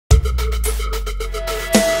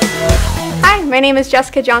my name is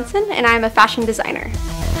Jessica Johnson and I'm a fashion designer.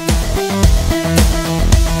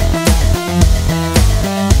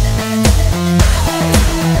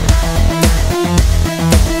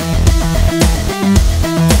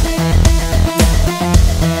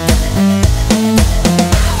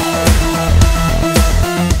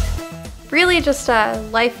 Really just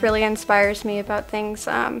life really inspires me about things.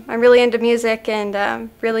 I'm really into music and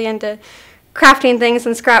really into crafting things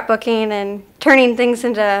and scrapbooking and turning things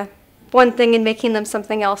into one thing and making them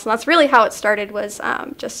something else. And that's really how it started, was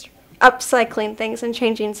just upcycling things and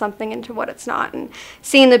changing something into what it's not and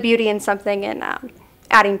seeing the beauty in something and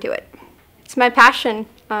adding to it. It's my passion.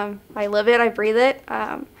 I live it, I breathe it.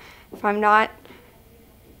 If I'm not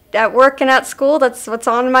at work and at school, that's what's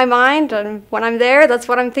on my mind, and when I'm there, that's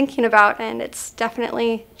what I'm thinking about, and it's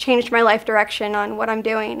definitely changed my life direction on what I'm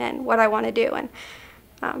doing and what I want to do,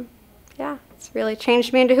 and yeah, it's really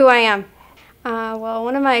changed me into who I am. Well,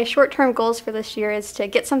 one of my short-term goals for this year is to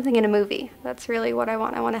get something in a movie. That's really what I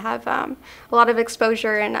want. I want to have a lot of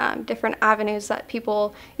exposure in different avenues that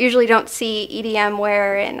people usually don't see: EDM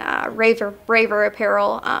wear and raver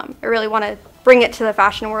apparel. I really want to bring it to the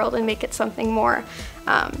fashion world and make it something more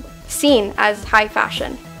seen as high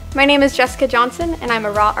fashion. My name is Jessica Johnson and I'm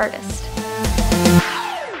a raw artist.